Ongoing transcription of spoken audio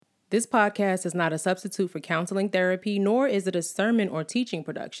This podcast is not a substitute for counseling therapy, nor is it a sermon or teaching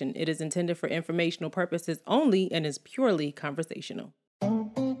production. It is intended for informational purposes only and is purely conversational.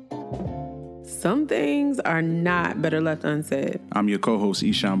 Some things are not better left unsaid. I'm your co-host,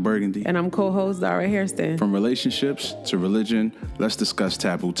 Eshawn Burgundy. And I'm co-host, Zara Hairston. From relationships to religion, let's discuss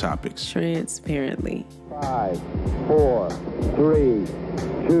taboo topics. Transparently. 5, 4, 3,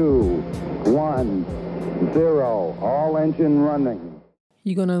 2, 1, 0. All engine running.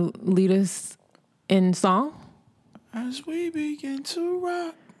 You gonna lead us in song? As we begin to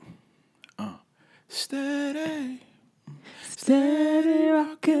rock, steady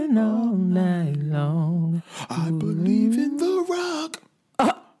rocking all night long. I believe in the rock.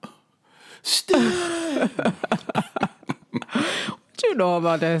 Steady. What you know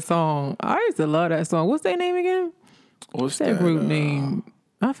about that song? I used to love that song. What's their name again? What's that group name?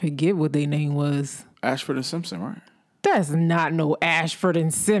 I forget what their name was. Ashford and Simpson, right? That's not no Ashford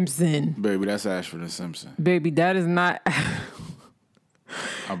and Simpson. Baby, that's Ashford and Simpson. Baby, that is not.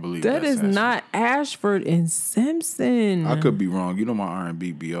 I believe that that's is Ashford. not Ashford and Simpson. I could be wrong. You know my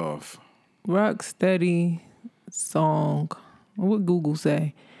R&B be off. Rock steady song. What Google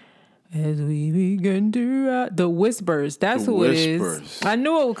say? As we begin to rock. The Whispers. That's The who Whispers. it is. I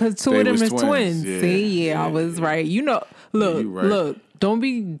knew it because two They of them was is twins. twins. Yeah, See, yeah, I was yeah. right. You know, look, you right. look. Don't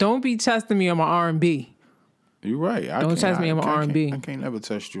be testing me on my R&B. You're right. Don't test me on my R&B. I can't never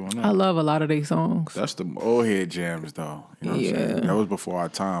test you on that. I love a lot of their songs. That's the old head jams, though. You know what I'm saying? That was before our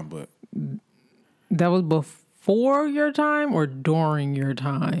time, but That was before your time or during your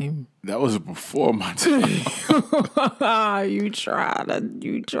time? that was before my time. You try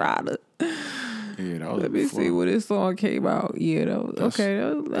to. Yeah, that was Let me before. see when this song came out. Yeah, that was okay.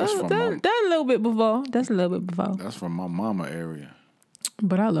 that's from my- That a little bit before. That's a little bit before. That's from my mama area.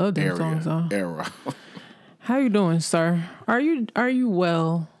 But I love them songs. Era. How you doing, sir? Are you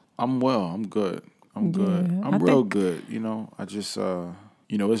well? I'm well. I'm good. I'm good. Yeah, I'm I real think- good. You know, I just,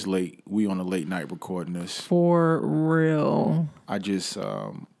 it's late. We on a late night recording this. For real. I just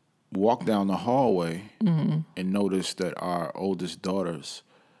walked down the hallway Mm-hmm. and noticed that our oldest daughter's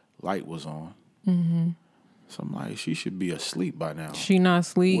light was on. Mm-hmm. So I'm like, she should be asleep by now. She not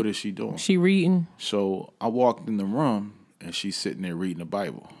asleep. What is she doing? She reading? So I walked in the room and she's sitting there reading the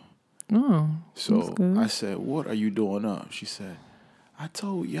Bible. Oh, So good. I said, what are you doing up? She said, I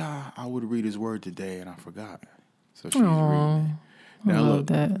told Yah I would read his word today and I forgot. So she's reading it. Now love look,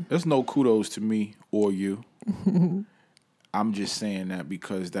 that. there's no kudos to me or you. I'm just saying that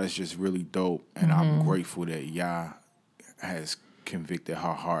because that's just really dope. And Mm-hmm. I'm grateful that Yah has convicted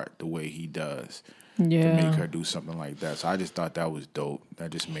her heart the way he does to Yeah. make her do something like that. So I just thought that was dope.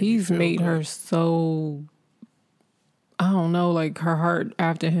 That just made me He's feel made good. her so, I don't know, like her heart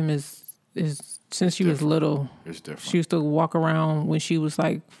after him is since she was little. It's different. She used to walk around when she was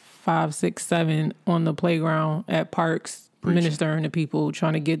like 5, 6, 7 on the playground at parks, ministering to people,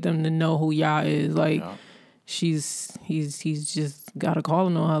 trying to get them to know who Yah is. Like Yeah. he's just got a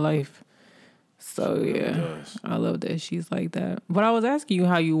calling on her life. So yeah, does. I love that she's like that. But I was asking you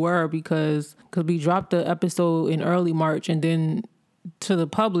how you were because we dropped the episode in early March and then to the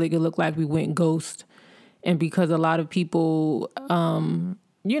public it looked like we went ghost. And because a lot of people,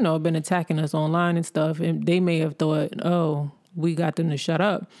 have been attacking us online and stuff, and they may have thought, oh, we got them to shut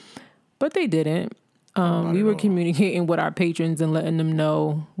up. But they didn't. We were communicating with our patrons and letting them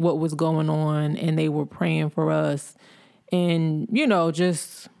know what was going on, and they were praying for us. And,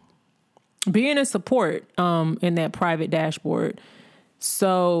 just being a support in that private dashboard.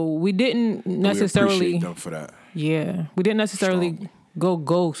 So we didn't necessarily... We appreciate them for that. Yeah, we didn't necessarily Strong. go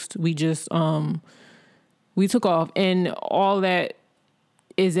ghost. We just we took off, and all that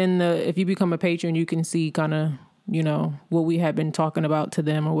is in the. If you become a patron, you can see kind of what we had been talking about to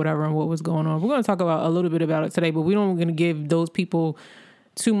them or whatever, and what was going on. We're going to talk about a little bit about it today, but we don't going to give those people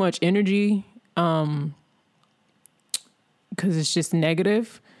too much energy because it's just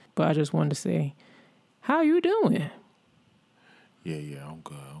negative. But I just wanted to say, how you doing? Yeah, I'm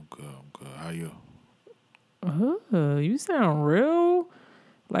good. How you? You sound real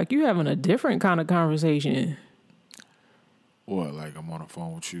like you having a different kind of conversation. What, like I'm on the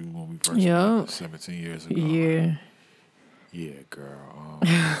phone with you when we first Yeah. met 17 years ago? Yeah. Yeah, girl.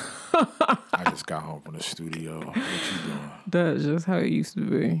 I just got home from the studio. What you doing? That's just how it used to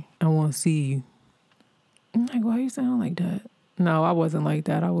be. I want to see you. I'm like, why you sound like that? No, I wasn't like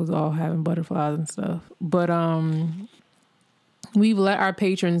that. I was all having butterflies and stuff. But we've let our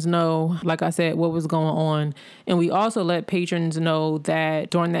patrons know, like I said, what was going on. And we also let patrons know that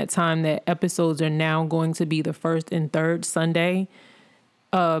during that time that episodes are now going to be the first and third Sunday.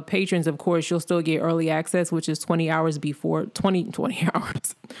 Patrons, of course, you'll still get early access, which is 20 hours before, 20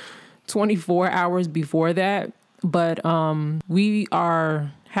 hours. 24 hours before that. But we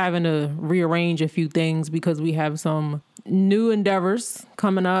are having to rearrange a few things because we have some new endeavors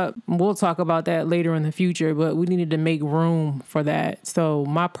coming up. We'll talk about that later in the future, but we needed to make room for that. So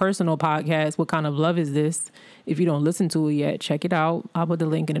my personal podcast, What Kind of Love Is This? If you don't listen to it yet, check it out. I'll put the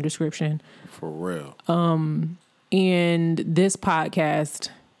link in the description. For real. And this podcast,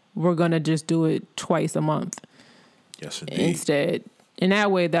 we're going to just do it twice a month. Yes, indeed. Instead. In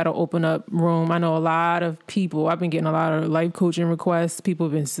that way, that'll open up room. I know a lot of people, I've been getting a lot of life coaching requests. People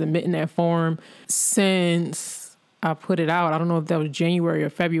have been submitting that form since I put it out. I don't know if that was January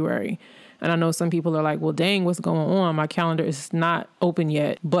or February. And I know some people are like, well, dang, what's going on? My calendar is not open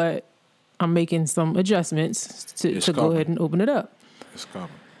yet, but I'm making some adjustments to go ahead and open it up. It's coming.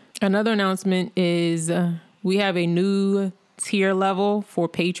 Another announcement is we have a new tier level for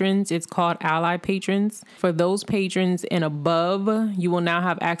patrons. It's called Ally Patrons. For those patrons and above, you will now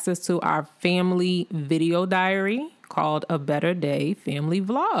have access to our family video diary called A Better Day Family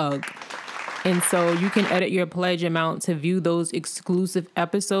Vlog. And so you can edit your pledge amount to view those exclusive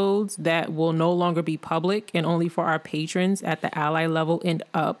episodes that will no longer be public and only for our patrons at the Ally level and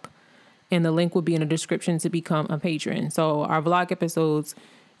up. And the link will be in the description to become a patron. So our vlog episodes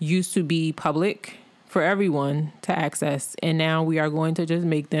used to be public for everyone to access, and now we are going to just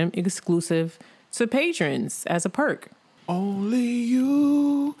make them exclusive to patrons as a perk. Only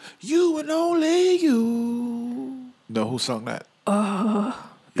you and only you. Know who sung that?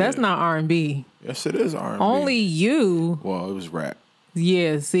 That's not R&B. Yes, it is R&B. Only you. Well, it was rap.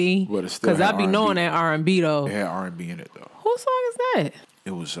 Yeah, see? But it still Because I had be R&B. knowing that R&B, though. It had R&B in it, though. Whose song is that?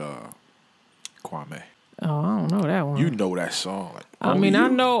 It was Kwame. Oh, I don't know that one. You know that song. Like, I mean,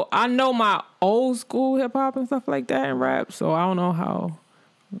 I know my old school hip hop and stuff like that and rap, so I don't know how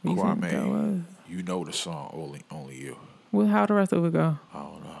recent that was. Kwame, you know the song Only You. Well, how the rest of it go? I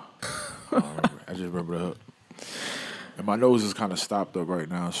don't know. I don't remember. I just remember the hook. And my nose is kind of stopped up right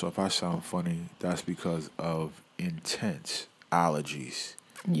now, so if I sound funny, that's because of intense allergies.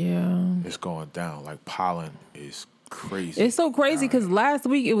 Yeah. It's going down. Like pollen is crazy. It's so crazy because last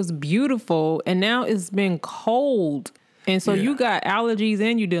week it was beautiful and now it's been cold. And so you got allergies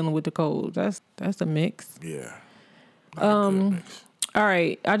and you're dealing with the cold. That's a mix. Yeah. Not a good mix. All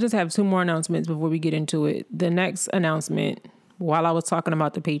right. I just have two more announcements before we get into it. The next announcement, while I was talking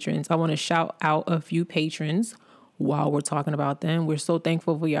about the patrons, I want to shout out a few patrons while we're talking about them. We're so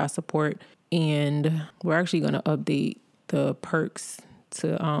thankful for your support. And we're actually going to update the perks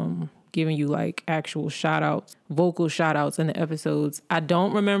to giving you like actual shout outs, vocal shout outs in the episodes. I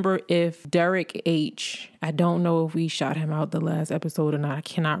don't remember if Derek H, I don't know if we shout him out the last episode or not. I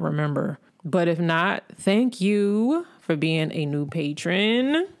cannot remember. But if not, thank you for being a new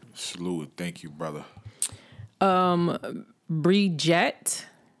patron. Salute. Thank you, brother. Bridget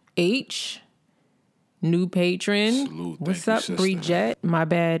H, new patron. Salute. What's Thank up, you, Bridget? My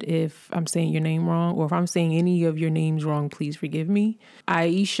bad if I'm saying your name wrong, or if I'm saying any of your names wrong, please forgive me.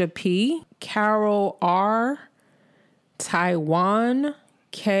 Aisha P, Carol R, Taiwan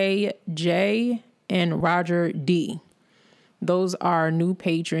KJ, and Roger D. Those are new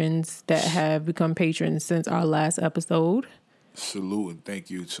patrons that have become patrons since our last episode. Salute and thank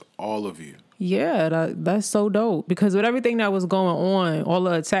you to all of you. Yeah, that's so dope. Because with everything that was going on, all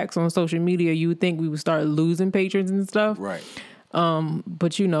the attacks on social media, you would think we would start losing patrons and stuff. Right.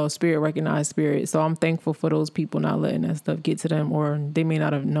 But you know, spirit recognized spirit. So I'm thankful for those people not letting that stuff get to them, or they may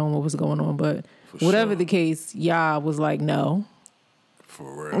not have known what was going on. But whatever the case, y'all was like, no.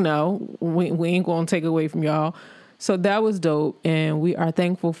 For real. No, we ain't going to take away from y'all. So that was dope. And we are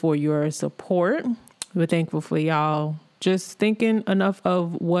thankful for your support. We're thankful for y'all just thinking enough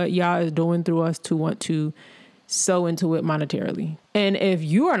of what y'all is doing through us to want to sow into it monetarily. And if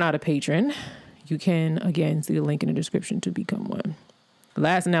you are not a patron, you can, again, see the link in the description to become one.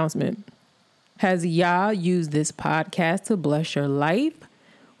 Last announcement. Has y'all used this podcast to bless your life?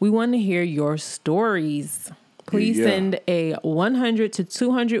 We want to hear your stories. Please send a 100 to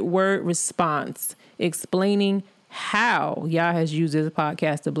 200 word response explaining how y'all has used this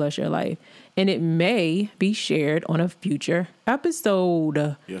podcast to bless your life. And it may be shared on a future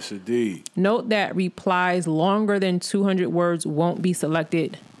episode. Yes, indeed. Note that replies longer than 200 words won't be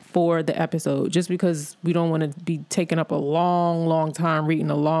selected for the episode, just because we don't want to be taking up a long time reading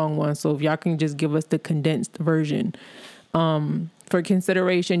a long one. So if y'all can just give us the condensed version. For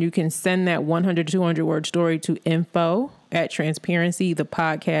consideration, you can send that 100 to 200 word story to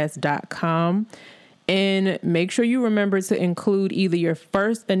info@transparencythepodcast.com. And make sure you remember to include either your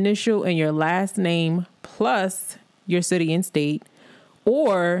first initial and your last name plus your city and state,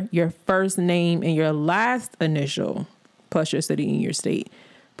 or your first name and your last initial plus your city and your state.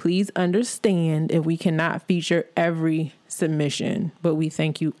 Please understand if we cannot feature every submission, but we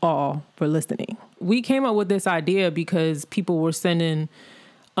thank you all for listening. We came up with this idea because people were sending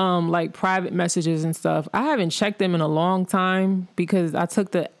like private messages and stuff. I haven't checked them in a long time because I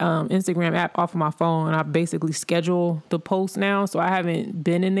took the Instagram app off of my phone and I basically schedule the post now. So I haven't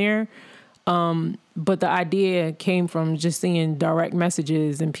been in there. But the idea came from just seeing direct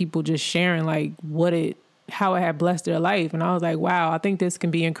messages and people just sharing like how it had blessed their life. And I was like, wow, I think this can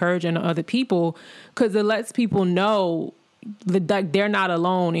be encouraging to other people because it lets people know that they're not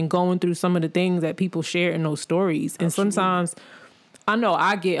alone in going through some of the things that people share in those stories. And Absolutely. Sometimes I know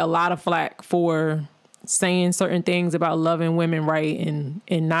I get a lot of flack for saying certain things about loving women right and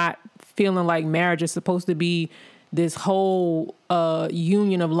not feeling like marriage is supposed to be this whole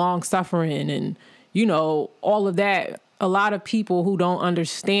union of long suffering and, you know, all of that. A lot of people who don't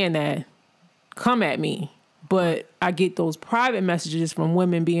understand that come at me. But I get those private messages from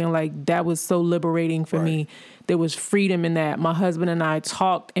women being like, that was so liberating for me. There was freedom in that. My husband and I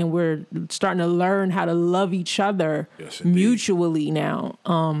talked and we're starting to learn how to love each other mutually now.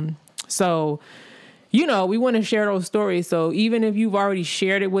 So, you know, we want to share those stories. So even if you've already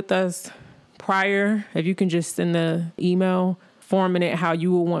shared it with us prior, if you can just send the email forming it how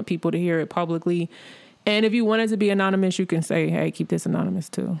you would want people to hear it publicly. And if you want it to be anonymous, you can say, hey, keep this anonymous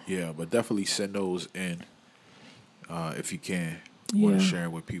too. Yeah, but definitely send those in if you can. Want to share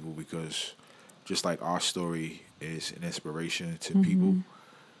it with people because just like our story is an inspiration to people,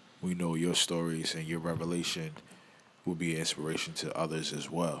 we know your stories and your revelation will be an inspiration to others as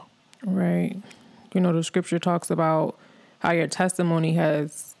well. Right. You know, the scripture talks about how your testimony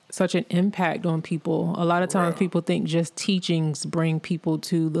has such an impact on people. A lot of times people think just teachings bring people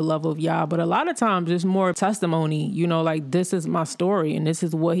to the level of Yah, but a lot of times it's more testimony, you know, like this is my story and this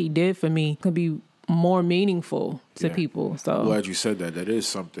is what he did for me could be more meaningful to people. So I'm glad you said that. That is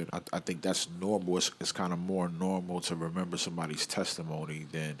something. I think that's normal. It's kind of more normal to remember somebody's testimony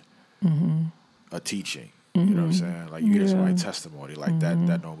than a teaching. You know what I'm saying? Like you hear somebody's testimony like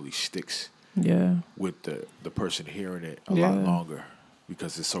that normally sticks with the person hearing it a lot longer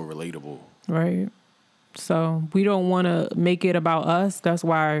because it's so relatable. Right. So we don't want to make it about us. That's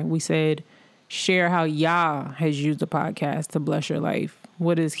why we said share how Yah has used the podcast to bless your life.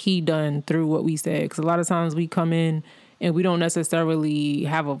 What has he done through what we said? Because a lot of times we come in and we don't necessarily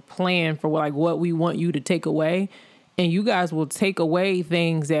have a plan for like what we want you to take away. And you guys will take away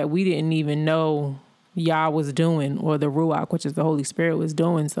things that we didn't even know Yah was doing or the Ruach, which is the Holy Spirit, was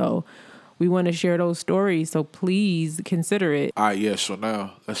doing. So we want to share those stories. So please consider it. All right, yeah. So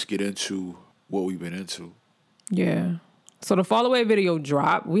now let's get into what we've been into. Yeah. So the Fall Away video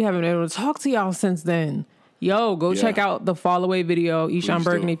dropped. We haven't been able to talk to y'all since then. Yo, go check out the Fall Away video. Eshawn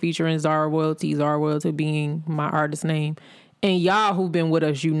Burgundy featuring Zara Royalty. Zara Royalty being my artist name. And y'all who've been with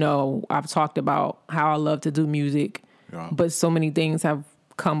us, you know, I've talked about how I love to do music. Yeah. But so many things have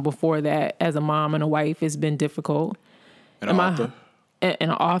come before that. As a mom and a wife, it's been difficult. And an author. And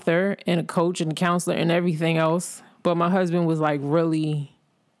an author and a coach and a counselor and everything else. But my husband was like, really,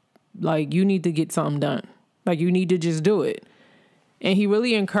 like, you need to get something done. Like, you need to just do it. And he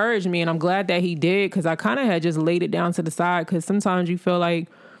really encouraged me, and I'm glad that he did, because I kind of had just laid it down to the side, because sometimes you feel like,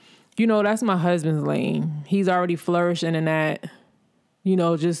 you know, that's my husband's lane. He's already flourishing in that, you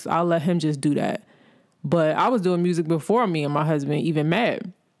know, just I'll let him just do that. But I was doing music before me and my husband even met.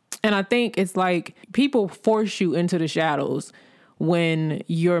 And I think it's like people force you into the shadows when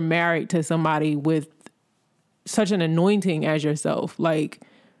you're married to somebody with such an anointing as yourself. Like,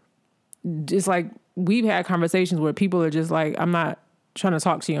 just like we've had conversations where people are just like, I'm not trying to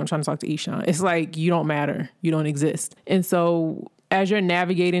talk to you. I'm trying to talk to Eshawn. It's like, you don't matter. You don't exist. And so as you're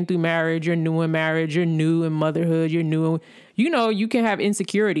navigating through marriage, you're new in marriage, you're new in motherhood, you're new, you know, you can have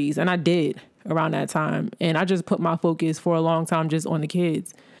insecurities. And I did around that time. And I just put my focus for a long time just on the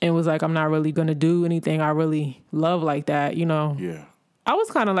kids and was like, I'm not really going to do anything I really love like that, you know? Yeah. I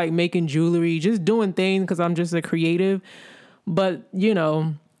was kind of like making jewelry, just doing things because I'm just a creative. But, you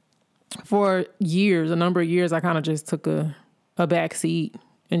know, for years, a number of years, I kind of just took a back seat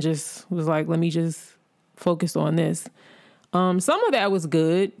and just was like, let me just focus on this. Some of that was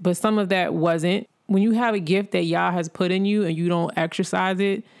good, but some of that wasn't. When you have a gift that Yah has put in you and you don't exercise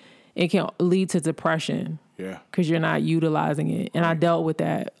it, it can lead to depression. Yeah. Because you're not utilizing it. And I dealt with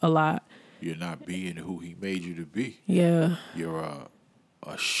that a lot. You're not being who he made you to be. Yeah. You're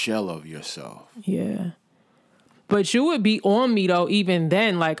a shell of yourself. Yeah. But you would be on me, though, even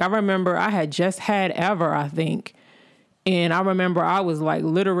then. Like, I remember I had just had Ever, I think. And I remember I was, like,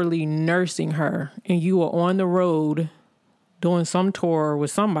 literally nursing her. And you were on the road doing some tour with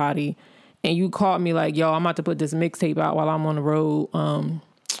somebody. And you called me like, yo, I'm about to put this mixtape out while I'm on the road.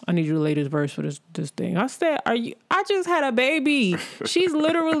 I need you to lay this verse for this thing. I said, I just had a baby. She's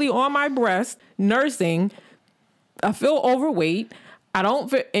literally on my breast, nursing. I feel overweight. I don't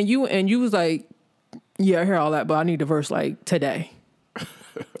fit. And you was like, yeah, I hear all that, but I need the verse like today.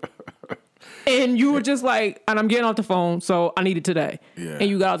 And you were just like, and I'm getting off the phone, so I need it today. Yeah. And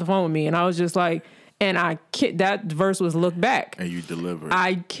you got off the phone with me, and I was just like, and that verse was Look Back. And you delivered.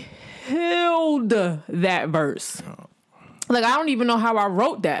 I killed that verse. Oh. Like, I don't even know how I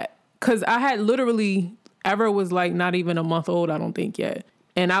wrote that. Because I had literally, Ever was like not even a month old, I don't think yet.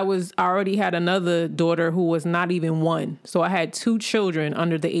 And I already had another daughter who was not even 1. So I had 2 children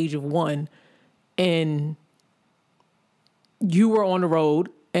under the age of 1. And you were on the road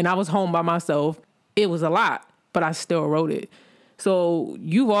and I was home by myself. It was a lot, but I still wrote it. So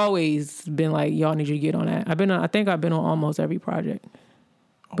you've always been like, y'all need you to get on that. I think I've been on almost every project.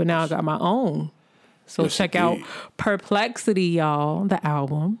 But now I got my own. So yes, check indeed. out Perplexity, y'all, the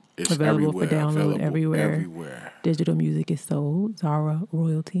album. It's available for download everywhere. Everywhere. Digital music is sold. Zara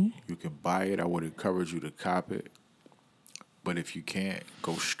Royalty. You can buy it. I would encourage you to cop it. But if you can't,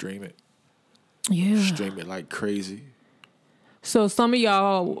 go stream it. Yeah. Stream it like crazy. So some of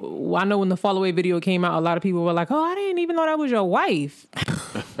y'all, I know when the Fall Away video came out, a lot of people were like, oh, I didn't even know that was your wife.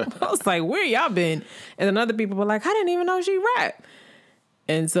 I was like, where y'all been? And then other people were like, I didn't even know she rap.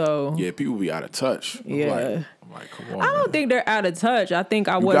 And so... Yeah, people be out of touch. Yeah. I'm like, come on, I don't think they're out of touch. I think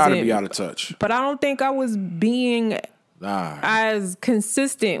I you wasn't... gotta be out of touch. But I don't think I was being... as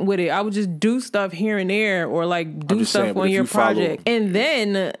consistent with it. I would just do stuff here and there or like do stuff on your project. And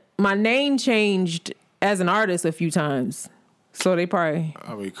then my name changed as an artist a few times. So they probably...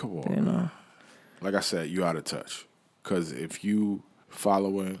 I mean, come on. You know. Like I said, you out of touch. Because if you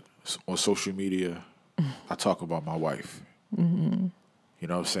following on social media, I talk about my wife. Mm-hmm. You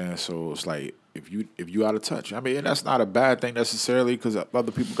know what I'm saying? So it's like, if you out of touch. I mean, and that's not a bad thing necessarily because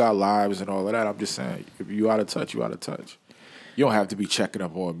other people got lives and all of that. I'm just saying, if you out of touch, you out of touch. You don't have to be checking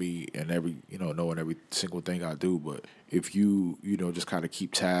up on me and knowing every single thing I do. But if you just kind of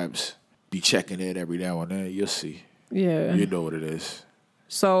keep tabs, be checking in every now and then, you'll see. Yeah. You know what it is.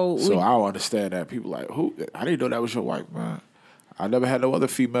 So I don't understand that. People like, who? I didn't know that was your wife, man. I never had no other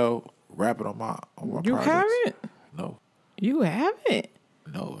female rapping on my You projects. haven't? No. You haven't?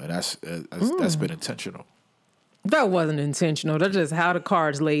 No, and that's been intentional. That wasn't intentional. That's just how the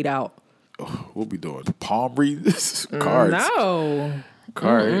cards laid out. We'll be doing palm readers, cards. No.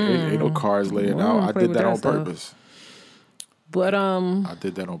 Ain't no cards laying out. I did that on purpose. But I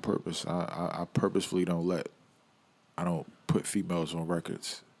did that on purpose. I purposefully don't put females on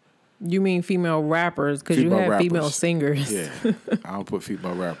records. You mean female rappers? Because you have female singers. Yeah, I don't put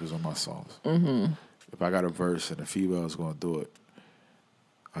female rappers on my songs. Mm-hmm. If I got a verse and a female is going to do it,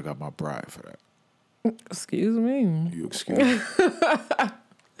 I got my bride for that. Excuse me. You excuse me.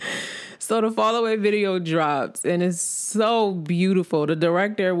 So the Fall Away video dropped, and it's so beautiful. The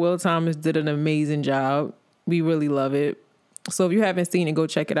director, Will Thomas, did an amazing job. We really love it. So if you haven't seen it, go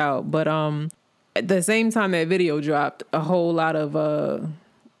check it out. But at the same time that video dropped, a whole lot of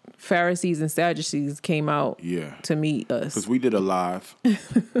Pharisees and Sadducees came out to meet us. Because we did a live.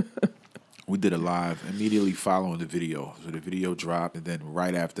 We did a live immediately following the video. So the video dropped, and then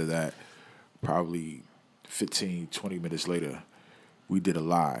right after that, probably 15, 20 minutes later, we did a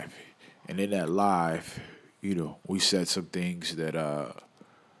live. And in that live, we said some things that are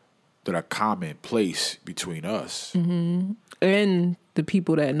commonplace between us. Mm-hmm. And the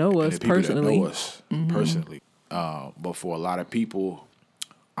people that know us personally. Personally. But for a lot of people,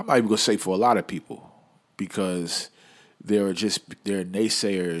 I'm not even going to say for a lot of people, because there are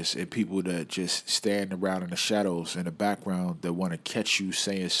naysayers and people that just stand around in the shadows in the background that want to catch you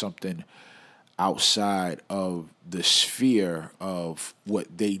saying something outside of the sphere of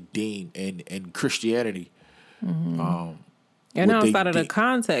what they deem in Christianity. Mm-hmm. And outside of the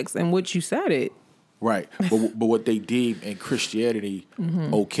context in which you said it. Right. But what they deem in Christianity,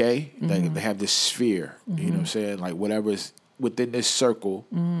 okay, they have this sphere, you know what I'm saying? Like whatever's within this circle,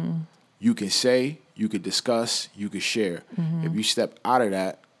 you can say, you could discuss, you could share. If you step out of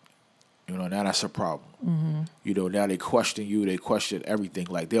that, now that's a problem. Now they question you, they question everything.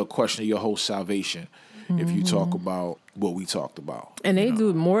 Like they'll question your whole salvation if you talk about what we talked about. And they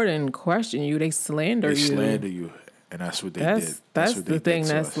do more than question you, they slander you. They slander you, and that's what they did. That's the thing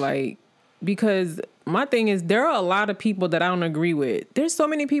that's like, because my thing is there are a lot of people that I don't agree with. There's so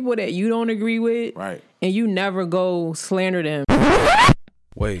many people that you don't agree with. Right. And you never go slander them.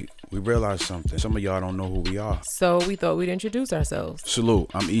 Wait, we realized something. Some of y'all don't know who we are. So we thought we'd introduce ourselves.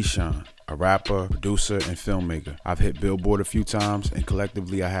 Salute, I'm Eshawn. a rapper, producer, and filmmaker. I've hit Billboard a few times, and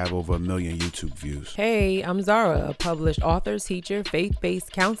collectively I have over 1 million YouTube views. Hey, I'm Zara, a published author, teacher,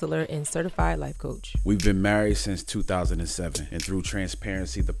 faith-based counselor, and certified life coach. We've been married since 2007, and through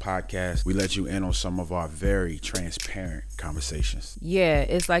Transparency, the podcast, we let you in on some of our very transparent conversations. Yeah,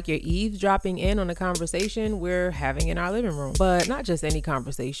 it's like you're eavesdropping in on a conversation we're having in our living room. But not just any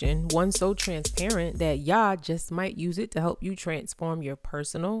conversation, one so transparent that y'all just might use it to help you transform your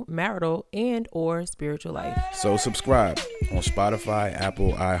personal, marital, and or spiritual life. So subscribe on Spotify,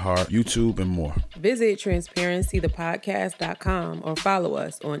 Apple, iHeart, YouTube, and more. Visit transparencythepodcast.com or follow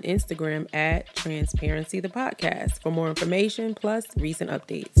us on Instagram at transparencythepodcast for more information plus recent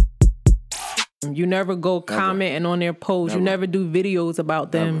updates. You never go commenting on their posts. You never do videos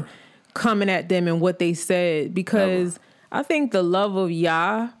about them coming at them and what they said, because I think the love of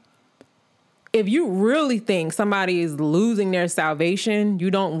Yah, if you really think somebody is losing their salvation,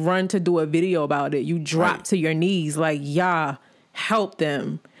 you don't run to do a video about it. You drop to your knees like, Yah, help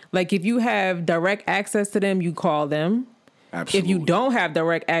them. Like, if you have direct access to them, you call them. Absolutely. If you don't have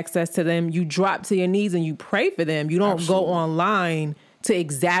direct access to them, you drop to your knees and you pray for them. You don't go online to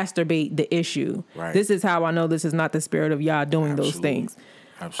exacerbate the issue. Right. This is how I know this is not the spirit of Yah doing those things.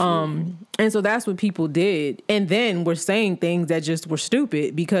 Absolutely. And so that's what people did. And then we're saying things that just were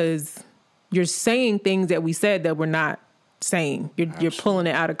stupid, because you're saying things that we said that we're not saying. You're pulling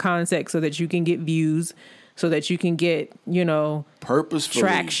it out of context so that you can get views, so that you can get, purposefully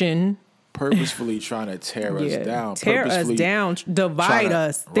traction. Purposefully trying to tear us down. Tear us down, divide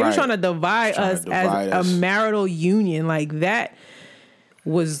us. They were trying to divide us as a marital union. Like, that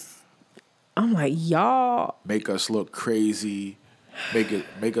was, I'm like, y'all. Make us look crazy.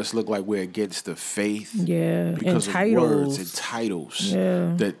 Make us look like we're against the faith. Yeah. Because and of titles. words and titles.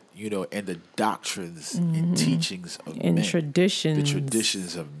 Yeah. That, and the doctrines and teachings of and men. traditions. The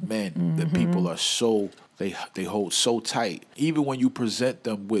traditions of men that people are so, they hold so tight. Even when you present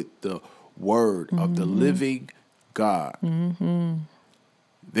them with the word of the living God,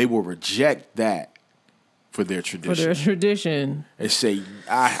 they will reject that for their tradition. They say,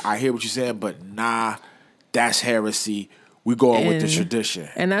 I hear what you're saying, but nah, that's heresy. We go on with the tradition.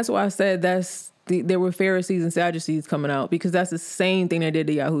 And that's why I said there were Pharisees and Sadducees coming out, because that's the same thing they did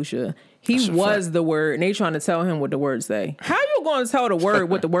to Yahusha. He was the word, and they trying to tell him what the word say. How you going to tell the word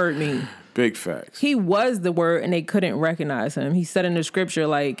what the word mean? Big facts. He was the word, and they couldn't recognize him. He said in the scripture,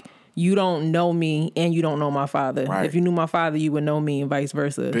 like, you don't know me and you don't know my Father. Right. If you knew my Father, you would know me, and vice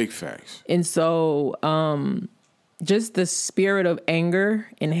versa. Big facts. And so just the spirit of anger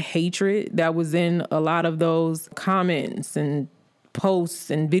and hatred that was in a lot of those comments and posts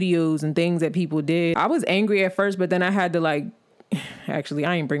and videos and things that people did. I was angry at first, but then I had to actually,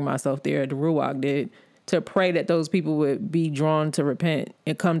 I didn't bring myself there. The Ruach did, to pray that those people would be drawn to repent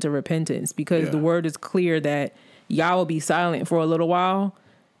and come to repentance, because the word is clear that Yah will be silent for a little while,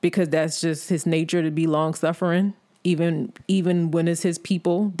 because that's just his nature, to be long suffering. Even when it's his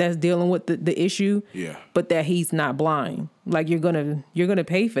people that's dealing with the issue, but that he's not blind. Like, you're gonna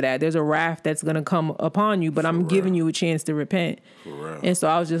pay for that. There's a wrath that's gonna come upon you, but I'm giving you a chance to repent. And so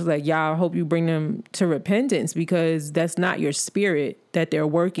I was just like, I hope you bring them to repentance, because that's not your spirit that they're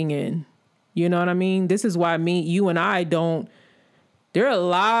working in. You know what I mean? This is why you and I don't. There's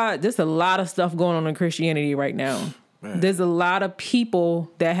a lot of stuff going on in Christianity right now. Man. There's a lot of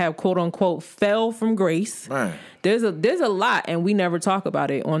people that have, quote unquote, fell from grace. Man. There's a lot, and we never talk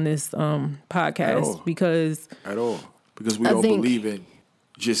about it on this podcast because we don't believe in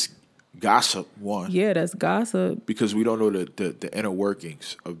just gossip. One, that's gossip, because we don't know the inner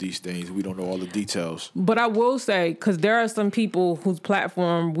workings of these things. We don't know all the details. But I will say, because there are some people whose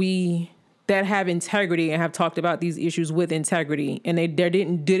platform that have integrity and have talked about these issues with integrity, and they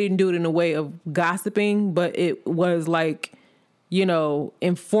didn't do it in a way of gossiping, but it was like,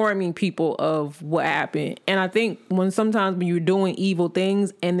 informing people of what happened. And I think sometimes when you're doing evil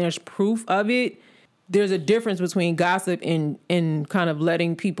things and there's proof of it, there's a difference between gossip and kind of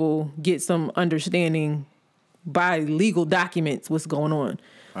letting people get some understanding by legal documents what's going on.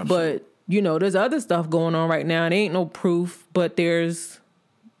 Absolutely. But there's other stuff going on right now, and ain't no proof, but there's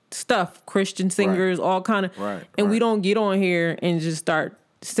stuff, Christian singers, all kind of, and we don't get on here and just start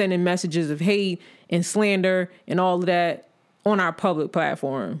sending messages of hate and slander and all of that on our public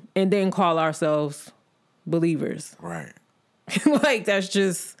platform, and then call ourselves believers. Right. Like, that's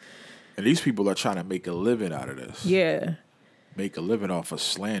just. And these people are trying to make a living out of this. Yeah. Make a living off of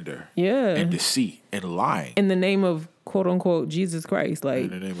slander. Yeah. And deceit and lying. In the name of, quote unquote, Jesus Christ. Like, in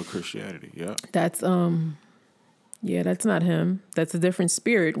the name of Christianity. Yeah. That's that's not him. That's a different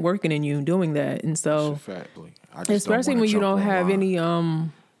spirit working in you doing that. And so, especially when you don't have any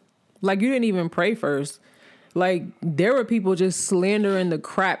Like, you didn't even pray first. Like, there were people just slandering the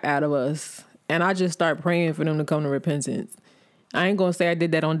crap out of us. And I just start praying for them to come to repentance. I ain't going to say I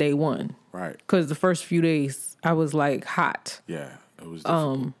did that on day one. Right. Because the first few days, I was like hot. Yeah, it was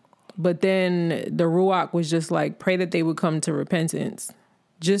difficult. But then the Ruach was just like, pray that they would come to repentance.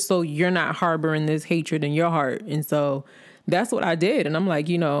 Just so you're not harboring this hatred in your heart. And so that's what I did. And I'm like,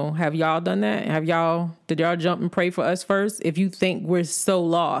 have y'all done that? Did y'all jump and pray for us first? If you think we're so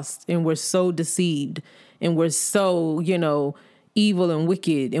lost and we're so deceived and we're so, evil and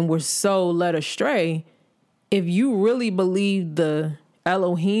wicked and we're so led astray, if you really believe the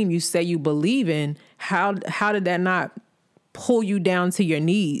Elohim you say you believe in, how did that not pull you down to your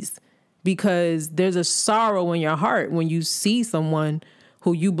knees? Because there's a sorrow in your heart when you see someone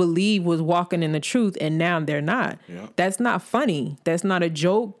who you believe was walking in the truth and now they're not. Yeah. That's not funny. That's not a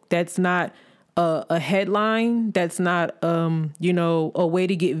joke. That's not a headline. That's not a way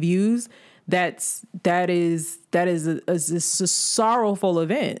to get views. That is a sorrowful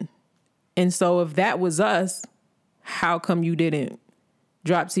event. And so if that was us, how come you didn't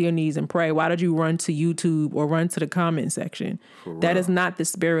drop to your knees and pray? Why did you run to YouTube or run to the comment section? That is not the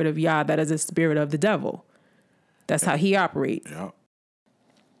spirit of Yah. That is the spirit of the devil. That's how he operates. Yeah.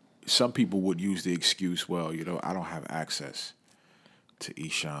 Some people would use the excuse, well, I don't have access to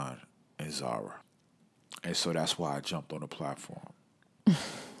Eshaun and Zara. And so that's why I jumped on the platform.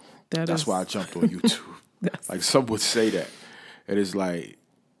 That's why I jumped on YouTube. Like, some would say that. It is like,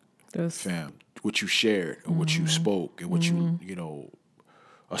 fam, what you shared and what you spoke and what you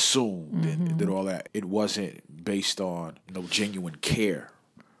assumed and did all that. It wasn't based on no genuine care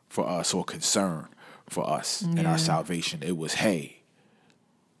for us or concern for us and our salvation. It was, hey,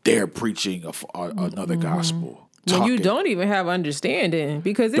 they're preaching another gospel. When you don't even have understanding,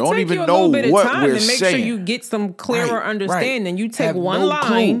 because it takes you a little bit of time to make sure you get some clearer understanding. You take one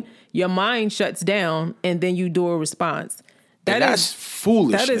line, your mind shuts down, and then you do a response. That's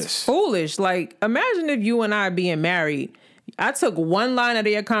foolishness. That is foolish. Like, imagine if you and I being married. I took one line out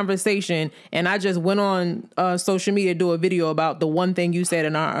of your conversation and I just went on social media to do a video about the one thing you said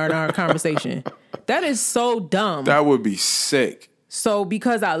in our conversation. That is so dumb. That would be sick. So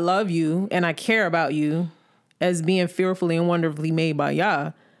because I love you and I care about you as being fearfully and wonderfully made by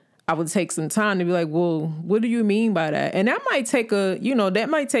Yah, I would take some time to be like, well, what do you mean by that? And that might take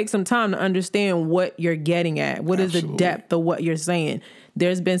some time to understand what you're getting at. What is the depth of what you're saying?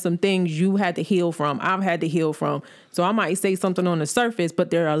 There's been some things you had to heal from. I've had to heal from. So I might say something on the surface,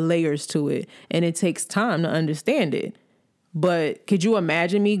 but there are layers to it. And it takes time to understand it. But could you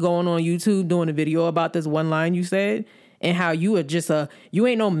imagine me going on YouTube doing a video about this one line you said? And how you are just you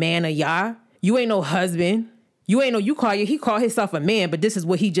ain't no man of Yah. You ain't no husband. He called himself a man, but this is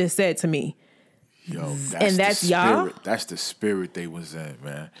what he just said to me. Yo, that's Yah. That's the spirit they was in,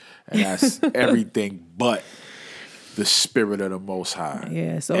 man. And that's everything but the spirit of the Most High.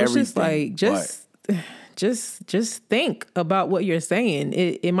 Yeah, so everything, it's just just think about what you're saying.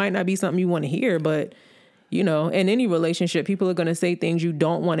 It might not be something you want to hear, but in any relationship, people are going to say things you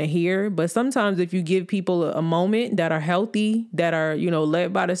don't want to hear. But sometimes if you give people a moment that are healthy, that are,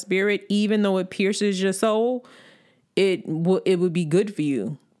 led by the Spirit, even though it pierces your soul, it would be good for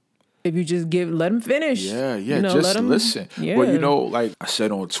you. If you just let them finish. Yeah, just let them listen. Yeah. Well, like I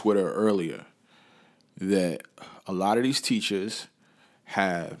said on Twitter earlier, that a lot of these teachers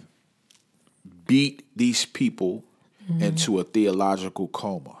have beat these people into a theological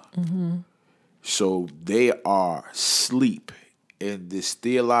coma. Mm-hmm. So they are asleep in this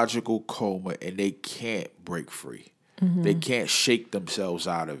theological coma and they can't break free. Mm-hmm. They can't shake themselves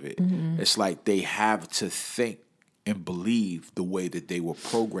out of it. Mm-hmm. It's like they have to think and believe the way that they were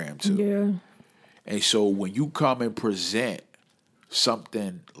programmed to. Yeah. And so when you come and present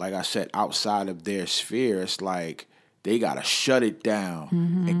something, like I said, outside of their sphere, it's like they got to shut it down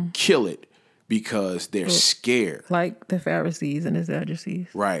and kill it because they're scared. Like the Pharisees and the Sadducees.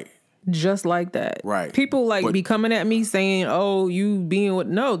 Right. Just like that. Right. People be coming at me saying, oh, you being with...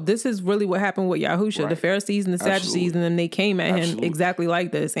 No, this is really what happened with Yahusha. Right. The Pharisees and the Sadducees, and then they came at him exactly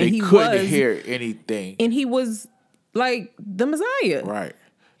like this. And they couldn't hear anything. And he was like the Messiah. Right.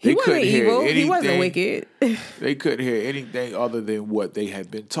 He wasn't evil. He wasn't wicked. They couldn't hear anything other than what they had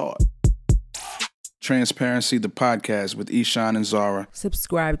been taught. Transparency, the podcast with Eshaun and Zara.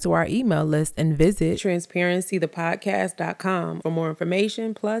 Subscribe to our email list and visit transparencythepodcast.com for more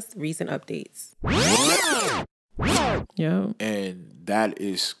information plus recent updates. Yeah. And that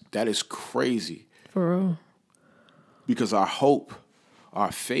is crazy. For real. Because our hope,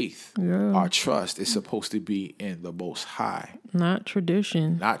 our faith, our trust is supposed to be in the Most High. Not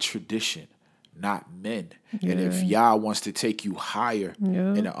tradition. Not tradition. not men. And if Yah wants to take you higher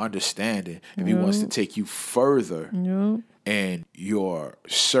in the understanding, if he wants to take you further in your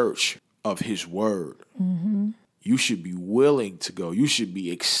search of his word, you should be willing to go. You should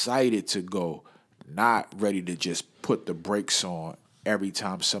be excited to go, not ready to just put the brakes on every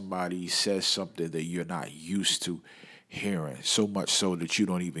time somebody says something that you're not used to hearing, so much so that you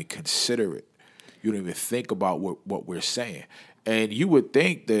don't even consider it. You don't even think about what we're saying. And you would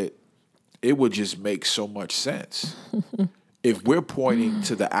think that it would just make so much sense. If we're pointing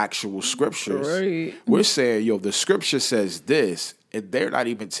to the actual scriptures, Right. We're saying, yo, the scripture says this, and they're not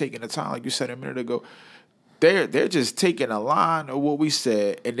even taking the time, like you said a minute ago. They're just taking a line of what we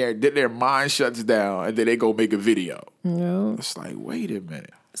said, and then their mind shuts down, and then they go make a video. Yeah. It's like, wait a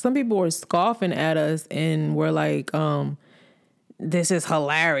minute. Some people were scoffing at us and were like, this is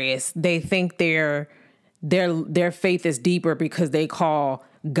hilarious. They think their faith is deeper because they call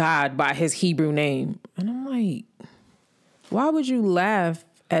God by his Hebrew name. And I'm like, why would you laugh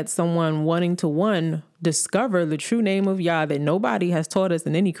at someone wanting to, discover the true name of Yah that nobody has taught us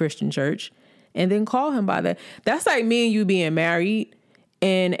in any Christian church, and then call him by that? That's like me and you being married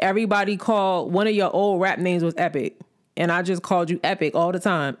and everybody called one of your old rap names was Epic. And I just called you Epic all the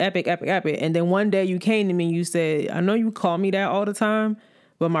time. Epic, Epic, Epic. And then one day you came to me and you said, I know you call me that all the time,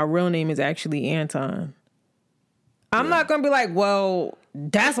 but my real name is actually Anton. I'm not going to be like, well,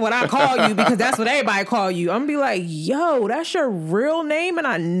 that's what I call you because that's what everybody call you. I'm going to be like, yo, that's your real name and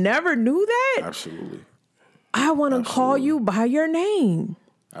I never knew that? Absolutely. I want to call you by your name.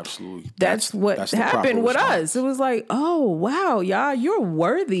 Absolutely. That's what happened with us. It was like, oh, wow, y'all, you're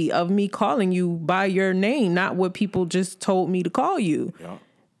worthy of me calling you by your name, not what people just told me to call you. Yeah.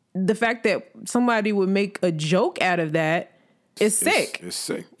 The fact that somebody would make a joke out of that is sick. It's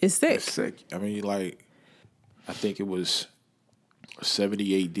sick. It's sick. It's sick. I mean, like, I think it was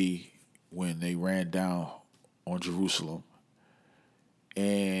 70 AD when they ran down on Jerusalem.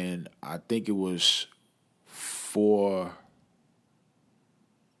 And I think it was I'm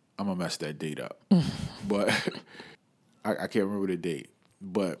going to mess that date up. But I can't remember the date.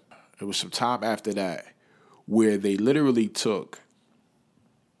 But it was some time after that where they literally took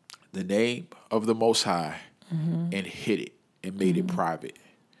the name of the Most High and hid it and made it private.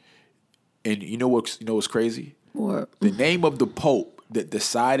 And you know what's crazy? What? The name of the Pope that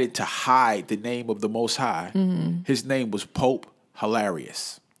decided to hide the name of the Most High, his name was Pope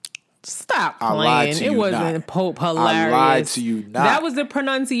Hilarious. Stop I lied playing. to It you wasn't not. Pope Hilarious. I lied to you not. That was the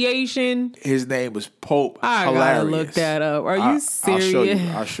pronunciation. His name was Pope I Hilarious. gotta look that up. Are you serious?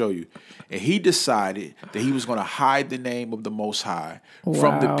 I'll show you. And he decided that he was going to hide the name of the Most High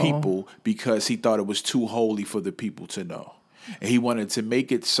from the people because he thought it was too holy for the people to know. And he wanted to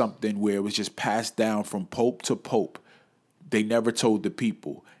make it something where it was just passed down from pope to pope. They never told the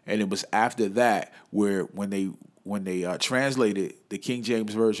people. And it was after that where when they translated the King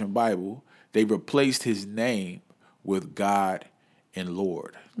James Version Bible, they replaced his name with God and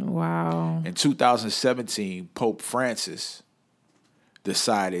Lord. Wow. In 2017, Pope Francis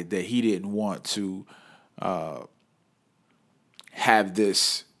decided that he didn't want to have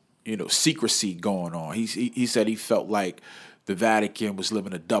this, secrecy going on. He said he felt like the Vatican was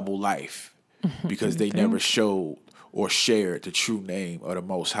living a double life because they never showed or shared the true name of the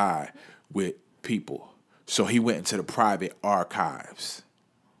Most High with people. So he went into the private archives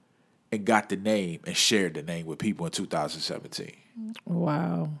and got the name and shared the name with people in 2017.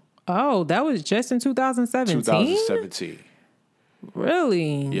 Wow. Oh, that was just in 2017? 2017.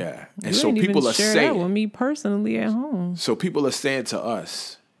 Really? Yeah. And you so didn't people even are share saying, that with me personally at home. So people are saying to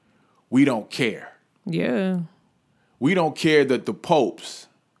us, we don't care. Yeah. We don't care that the popes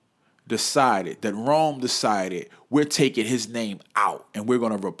decided, that Rome decided, we're taking his name out and we're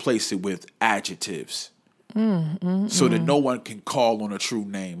going to replace it with adjectives so that no one can call on the true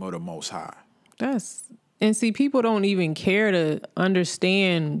name of the Most High. And see, people don't even care to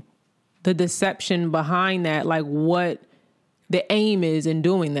understand the deception behind that, like what the aim is in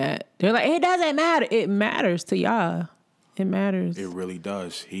doing that. They're like, it doesn't matter. It matters to y'all. It matters. It really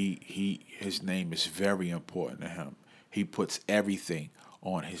does. His name is very important to him. He puts everything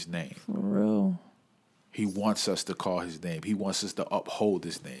on his name. For real. He wants us to call his name. He wants us to uphold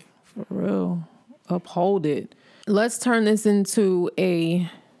his name. For real. Uphold it. Let's turn this into a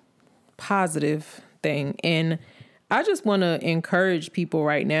positive thing. And I just want to encourage people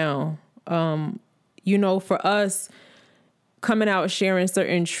right now. For us, coming out sharing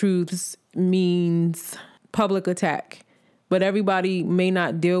certain truths means public attack. But everybody may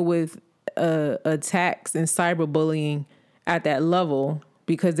not deal with attacks and cyberbullying at that level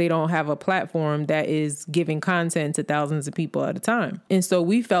because they don't have a platform that is giving content to thousands of people at a time. And so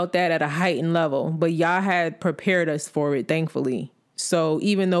we felt that at a heightened level, but y'all had prepared us for it, thankfully. So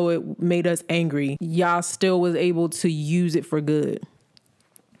even though it made us angry, y'all still was able to use it for good.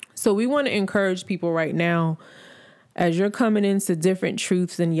 So we want to encourage people right now, as you're coming into different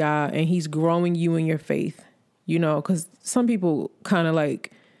truths in Yah and he's growing you in your faith, you know, because some people kind of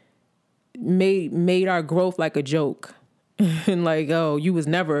like made our growth like a joke and like, oh, you was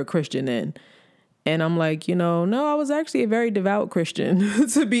never a Christian then. And I'm like, no, I was actually a very devout Christian,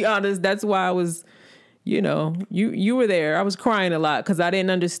 to be honest. That's why I was, you were there. I was crying a lot because I didn't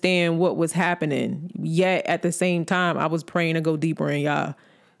understand what was happening. Yet at the same time, I was praying to go deeper in Yah.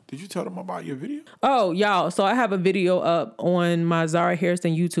 Did you tell them about your video? Oh, y'all. So I have a video up on my Zara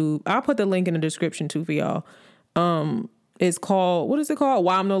Harrison YouTube. I'll put the link in the description too for y'all. It's called, what is it called?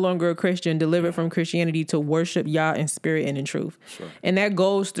 Why I'm No Longer a Christian, Delivered from Christianity to Worship Yah in Spirit and in Truth. Sure. And that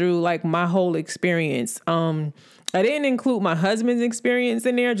goes through like my whole experience. I didn't include my husband's experience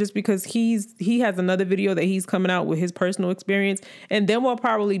in there just because he has another video that he's coming out with his personal experience. And then we'll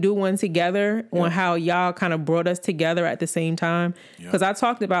probably do one together on how y'all kind of brought us together at the same time. Because I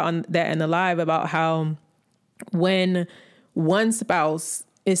talked about that in the live about how when one spouse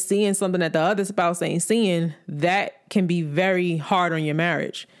is seeing something that the other spouse ain't seeing, that can be very hard on your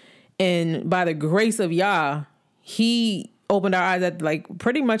marriage. And by the grace of Yah, he opened our eyes at like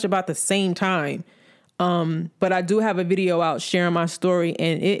pretty much about the same time. But I do have a video out sharing my story,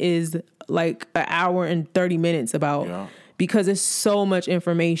 and it is like an hour and 30 minutes about, because it's so much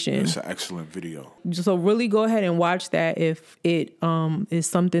information. It's an excellent video. So really go ahead and watch that if it is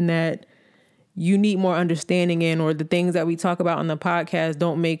something that you need more understanding in, or the things that we talk about on the podcast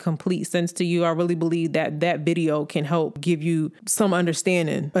don't make complete sense to you. I really believe that that video can help give you some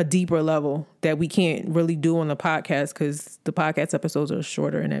understanding, a deeper level that we can't really do on the podcast because the podcast episodes are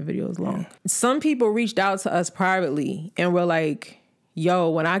shorter and that video is long. Some people reached out to us privately and were like, yo,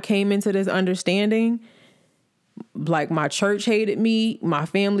 when I came into this understanding, like my church hated me, my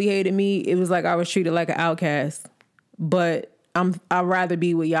family hated me. It was like I was treated like an outcast. But I'd rather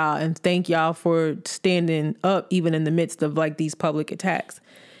be with y'all, and thank y'all for standing up even in the midst of like these public attacks.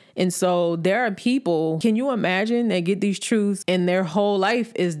 And so there are people, can you imagine, they get these truths and their whole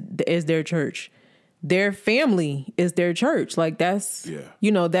life is their church. Their family is their church. Like that's,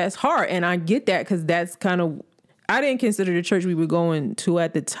 that's hard. And I get that because that's kind of, I didn't consider the church we were going to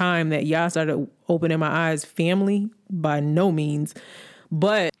at the time that y'all started opening my eyes family, by no means.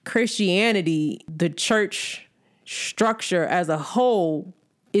 But Christianity, the church structure as a whole,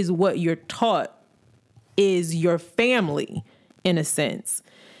 is what you're taught is your family in a sense.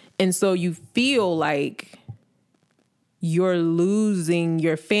 And so you feel like you're losing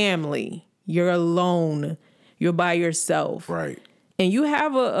your family. You're alone. You're by yourself. Right. And you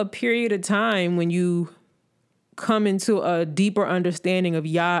have a period of time when you come into a deeper understanding of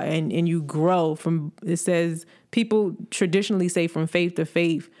Yah and you grow from, it says, people traditionally say from faith to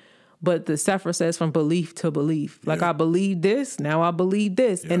faith, but the Sefer says from belief to belief. Like I believe this, now I believe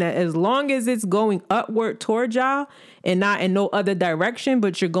this. And as long as it's going upward toward Yah and not in no other direction,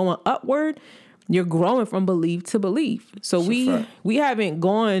 but you're going upward, you're growing from belief to belief. So we haven't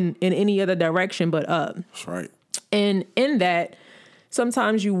gone in any other direction but up. That's right. And in that,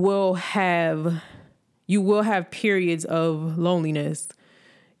 sometimes you will have periods of loneliness.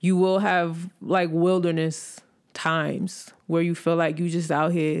 You will have like wilderness times where you feel like you just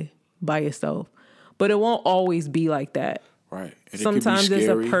out here by yourself. But it won't always be like that. Right. And sometimes it's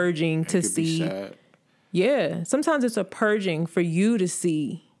a purging to see. Yeah. Sometimes it's a purging for you to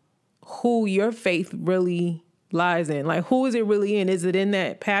see who your faith really lies in. Like, who is it really in? Is it in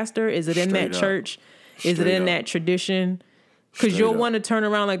that pastor? Is it in that church? Is it in that tradition? Because you'll want to turn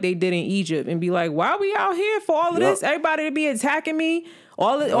around like they did in Egypt and be like, why are we out here for all of this? Everybody to be attacking me.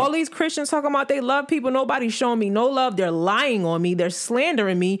 All these Christians talking about they love people. Nobody's showing me no love. They're lying on me. They're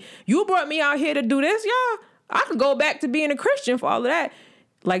slandering me. You brought me out here to do this, y'all. I could go back to being a Christian for all of that,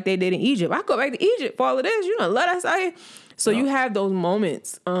 like they did in Egypt. I could go back to Egypt for all of this. You know, let us out here. So you have those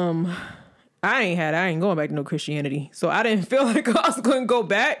moments. I ain't going back to no Christianity. So I didn't feel like I was going to go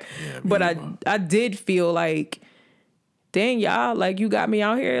back. Yeah, but I did feel like, dang, y'all, like you got me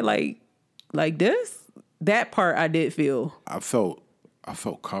out here like this. That part I did feel. I felt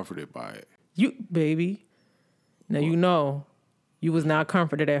comforted by it. You, baby. Now you know you was not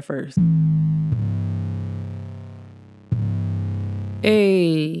comforted at first.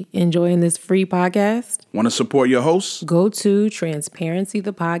 Hey, enjoying this free podcast? Want to support your hosts? Go to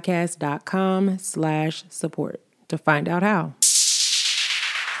transparencythepodcast.com/support to find out how.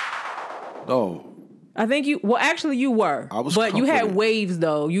 No, I think you were. I was but you had comforted. waves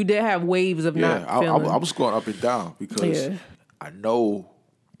though. You did have waves of not feeling. I was going up and down because I know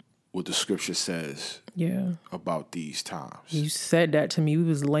what the scripture says about these times. You said that to me. We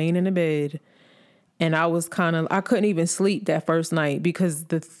was laying in the bed and I was I couldn't even sleep that first night because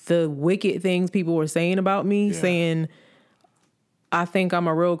the wicked things people were saying about me, saying I think I'm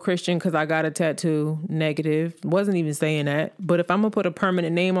a real Christian because I got a tattoo. Negative. Wasn't even saying that. But if I'm going to put a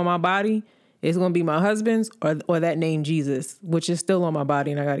permanent name on my body, it's going to be my husband's or that name Jesus, which is still on my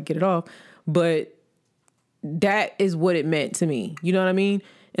body and I got to get it off. But that is what it meant to me. You know what I mean?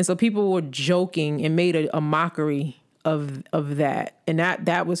 And so people were joking and made a mockery of that. And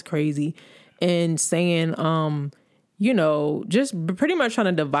that was crazy. And saying, just pretty much trying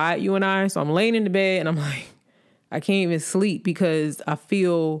to divide you and I. So I'm laying in the bed and I'm like, I can't even sleep because I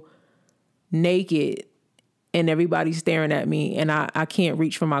feel naked and everybody's staring at me and I can't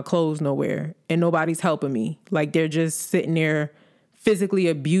reach for my clothes nowhere and nobody's helping me. Like they're just sitting there physically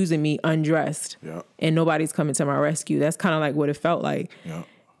abusing me undressed and nobody's coming to my rescue. That's kind of like what it felt like. Yeah.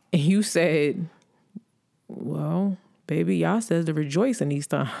 And you said, well, baby, y'all says to rejoice in these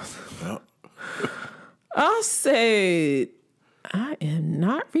times. Yep. I said, I am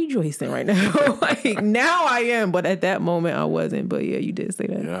not rejoicing right now. Like now I am, but at that moment I wasn't. But yeah, you did say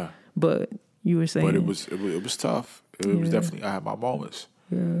that. Yeah. But you were saying, but it was tough. It was definitely. I had my moments.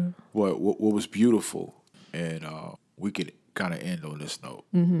 Yeah. What was beautiful, and we could kind of end on this note.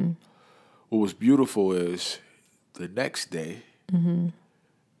 Mm-hmm. What was beautiful is the next day,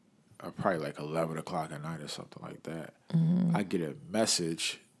 probably like 11 o'clock at night or something like that. Mm-hmm. I get a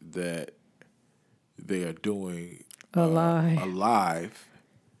message that they are doing a live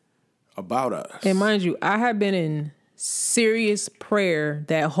about us. And mind you, I had been in serious prayer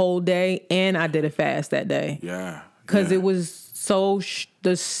that whole day, and I did a fast that day. Yeah. Because it was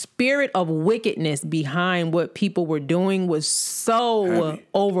the spirit of wickedness behind what people were doing was so heavy.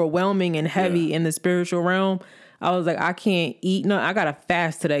 Overwhelming and heavy in the spiritual realm. I was like, I can't eat. No, I got to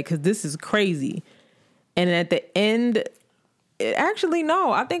fast today because this is crazy. And at the end,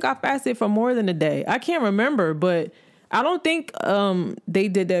 I think I fasted for more than a day. I can't remember, but I don't think they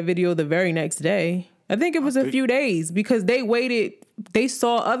did that video the very next day. I think it was a few days because they waited. They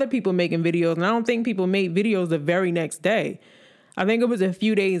saw other people making videos, and I don't think people made videos the very next day. I think it was a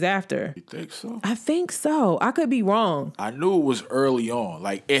few days after. You think so? I think so. I could be wrong. I knew it was early on.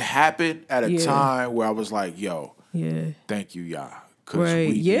 Like, it happened at a time where I was like, yo, thank you, Yah. Right.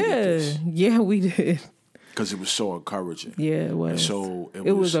 We needed this. Yeah, we did. Because it was so encouraging. Yeah, it was. And so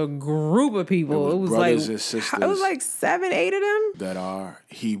it was a group of people. It was brothers like and sisters. It was like 7, 8 of them that are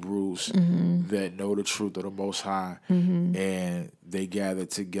Hebrews that know the truth of the Most High, and they gathered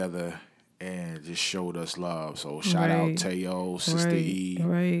together and just showed us love. So shout out Teo, Sister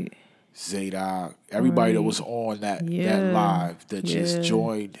E, Zadok, everybody that was on that live that just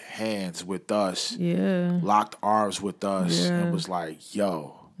joined hands with us, locked arms with us, and was like,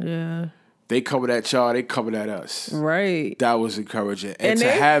 yo. Yeah. They coming at y'all, they coming at us. Right. That was encouraging. And to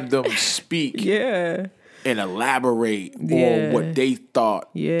have them speak and elaborate on what they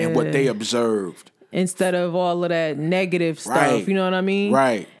thought and what they observed. Instead of all of that negative stuff, you know what I mean?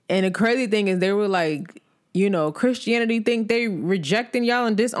 Right. And the crazy thing is they were like, Christianity think they rejecting y'all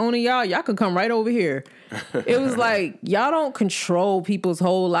and disowning y'all. Y'all can come right over here. It was like, y'all don't control people's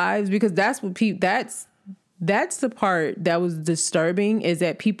whole lives because that's what that's the part that was disturbing is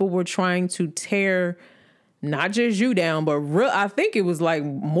that people were trying to tear not just you down, but I think it was like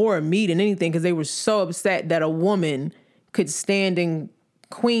more me than anything because they were so upset that a woman could stand in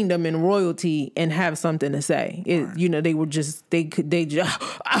queendom and royalty and have something to say. They were just, it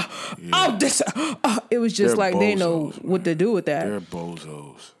was just like, they know what to do with that. They're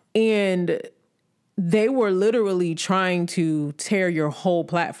bozos. And they were literally trying to tear your whole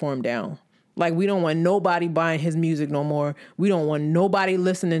platform down. Like, we don't want nobody buying his music no more. We don't want nobody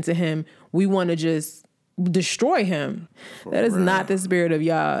listening to him. We want to just destroy him. That is not the spirit of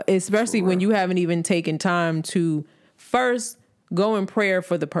Yah, especially when you haven't even taken time to first go in prayer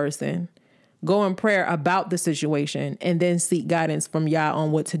for the person, go in prayer about the situation, and then seek guidance from Yah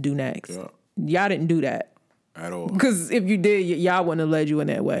on what to do next. Yeah. Y'all didn't do that. At all. Because if you did, Yah wouldn't have led you in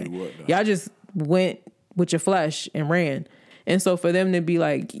that way. Y'all just went with your flesh and ran. And so for them to be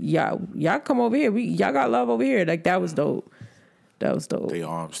like, y'all come over here. Y'all got love over here. Like, that was dope. That was dope. They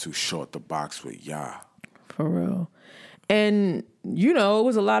arms too short to box with Yah. For real. And, it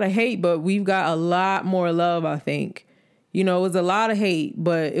was a lot of hate, but we've got a lot more love, I think. It was a lot of hate,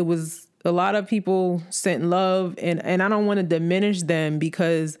 but it was a lot of people sent love. And I don't want to diminish them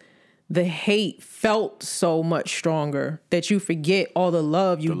because the hate felt so much stronger that you forget all the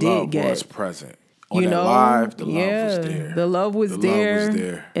love you did get. The love was present. On that live, the love was there. The love was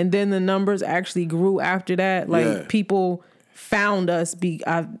there. And then the numbers actually grew after that. Like people found us.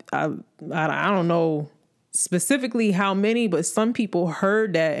 I don't know specifically how many, but some people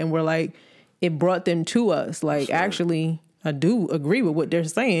heard that and were like, it brought them to us. Like, actually, I do agree with what they're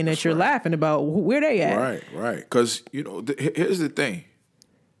saying that you're laughing about. Where they at? Right. Because, here's the thing.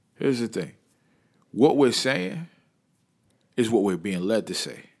 What we're saying is what we're being led to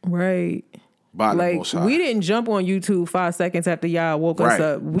say. Right. By the Most High. We didn't jump on YouTube 5 seconds after y'all woke us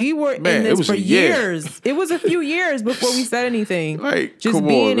up. We were in this for years. It was a few years before we said anything. Like, just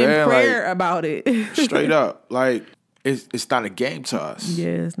being in prayer about it. Straight up. Like, it's not a game to us. Yeah,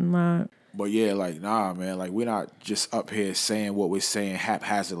 it's not. But yeah, like, nah, man. Like, we're not just up here saying what we're saying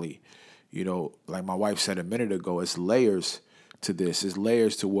haphazardly. Like my wife said a minute ago, it's layers to this. It's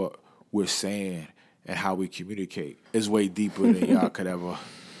layers to what we're saying and how we communicate. It's way deeper than y'all could ever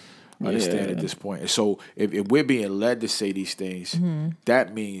understand at this point. And so if we're being led to say these things,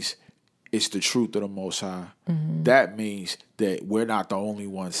 that means it's the truth of the Most High. That means that we're not the only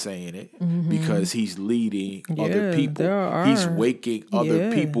ones saying it because he's leading other people. He's waking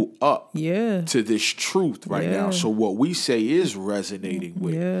other people up to this truth right now. So what we say is resonating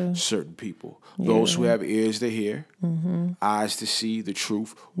with certain people. Those who have ears to hear, eyes to see the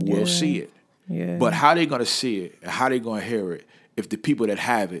truth will see it. Yeah. But how they going to see it and how they going to hear it if the people that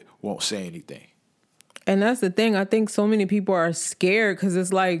have it won't say anything? And that's the thing. I think so many people are scared because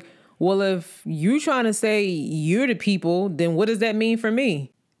it's like, well, if you trying to say you're the people, then what does that mean for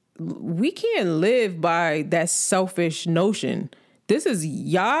me? We can't live by that selfish notion. This is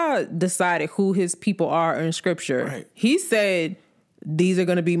Yah decided who his people are in scripture. Right. He said, these are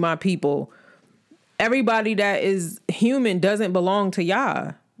going to be my people. Everybody that is human doesn't belong to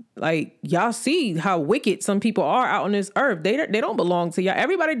Yah. Like, y'all see how wicked some people are out on this earth. They don't belong to Yah.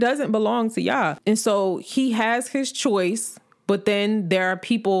 Everybody doesn't belong to Yah. And so he has his choice, but then there are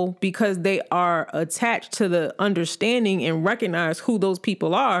people, because they are attached to the understanding and recognize who those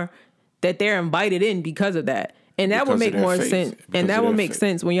people are, that they're invited in because of that. And that would make more sense. And that would make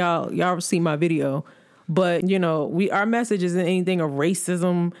sense when y'all see my video. But, our message isn't anything of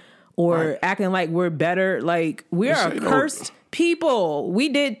racism or acting like we're better. Like, we are cursed people.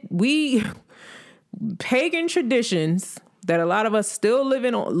 We pagan traditions that a lot of us still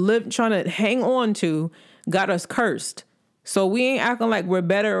trying to hang on to got us cursed. So we ain't acting like we're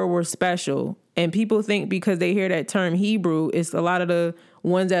better or we're special. And people think because they hear that term Hebrew, it's a lot of the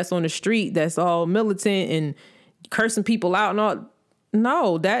ones that's on the street that's all militant and cursing people out and all.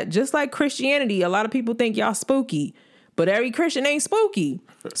 No, that just like Christianity, a lot of people think y'all spooky, but every Christian ain't spooky.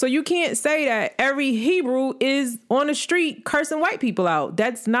 So you can't say that every Hebrew is on the street cursing white people out.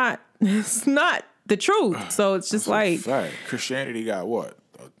 It's not the truth. So it's just like fact. Christianity got what?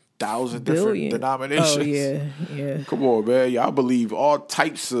 1,000 different denominations. Oh yeah. Come on, man. Y'all believe all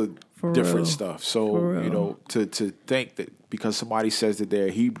types of different stuff. So, to think that because somebody says that they're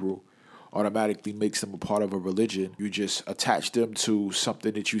Hebrew automatically makes them a part of a religion. You just attach them to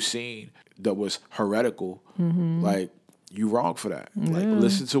something that you've seen that was heretical. Like, you wrong for that. Yeah. Like,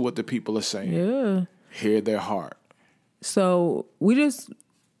 listen to what the people are saying. Yeah. Hear their heart. So we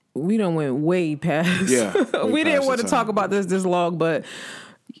done went way past. Yeah. We didn't want to talk about this long, but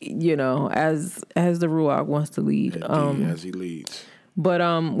as the Ruach wants to lead. Indeed, as he leads. But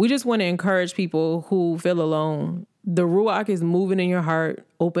we just want to encourage people who feel alone. The Ruach is moving in your heart,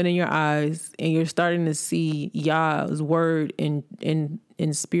 opening your eyes, and you're starting to see Yah's word in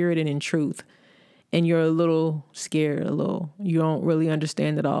spirit and in truth. And you're a little scared, you don't really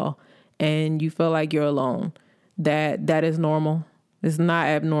understand it all. And you feel like you're alone. That is normal. It's not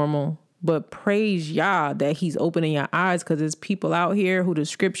abnormal. But praise Yah that he's opening your eyes, because there's people out here who the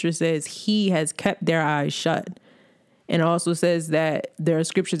scripture says he has kept their eyes shut. And it also says that there are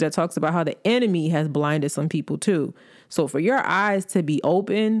scriptures that talks about how the enemy has blinded some people too. So for your eyes to be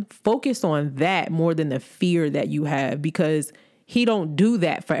open, focus on that more than the fear that you have, because he don't do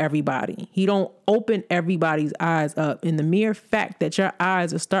that for everybody. He don't open everybody's eyes up. And the mere fact that your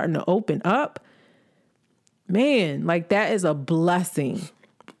eyes are starting to open up, man, like that is a blessing.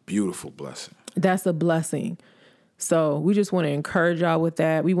 Beautiful blessing. That's a blessing. So we just want to encourage y'all with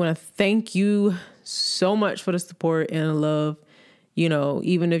that. We want to thank you so much for the support and the love.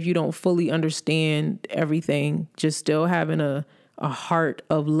 Even if you don't fully understand everything, just still having a heart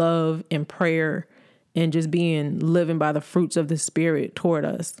of love and prayer and just living by the fruits of the Spirit toward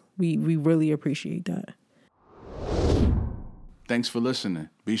us. We really appreciate that. Thanks for listening.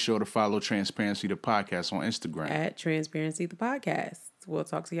 Be sure to follow Transparency the Podcast on Instagram. At Transparency the Podcast. We'll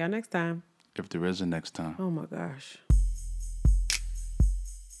talk to y'all next time. If there is a next time. Oh my gosh.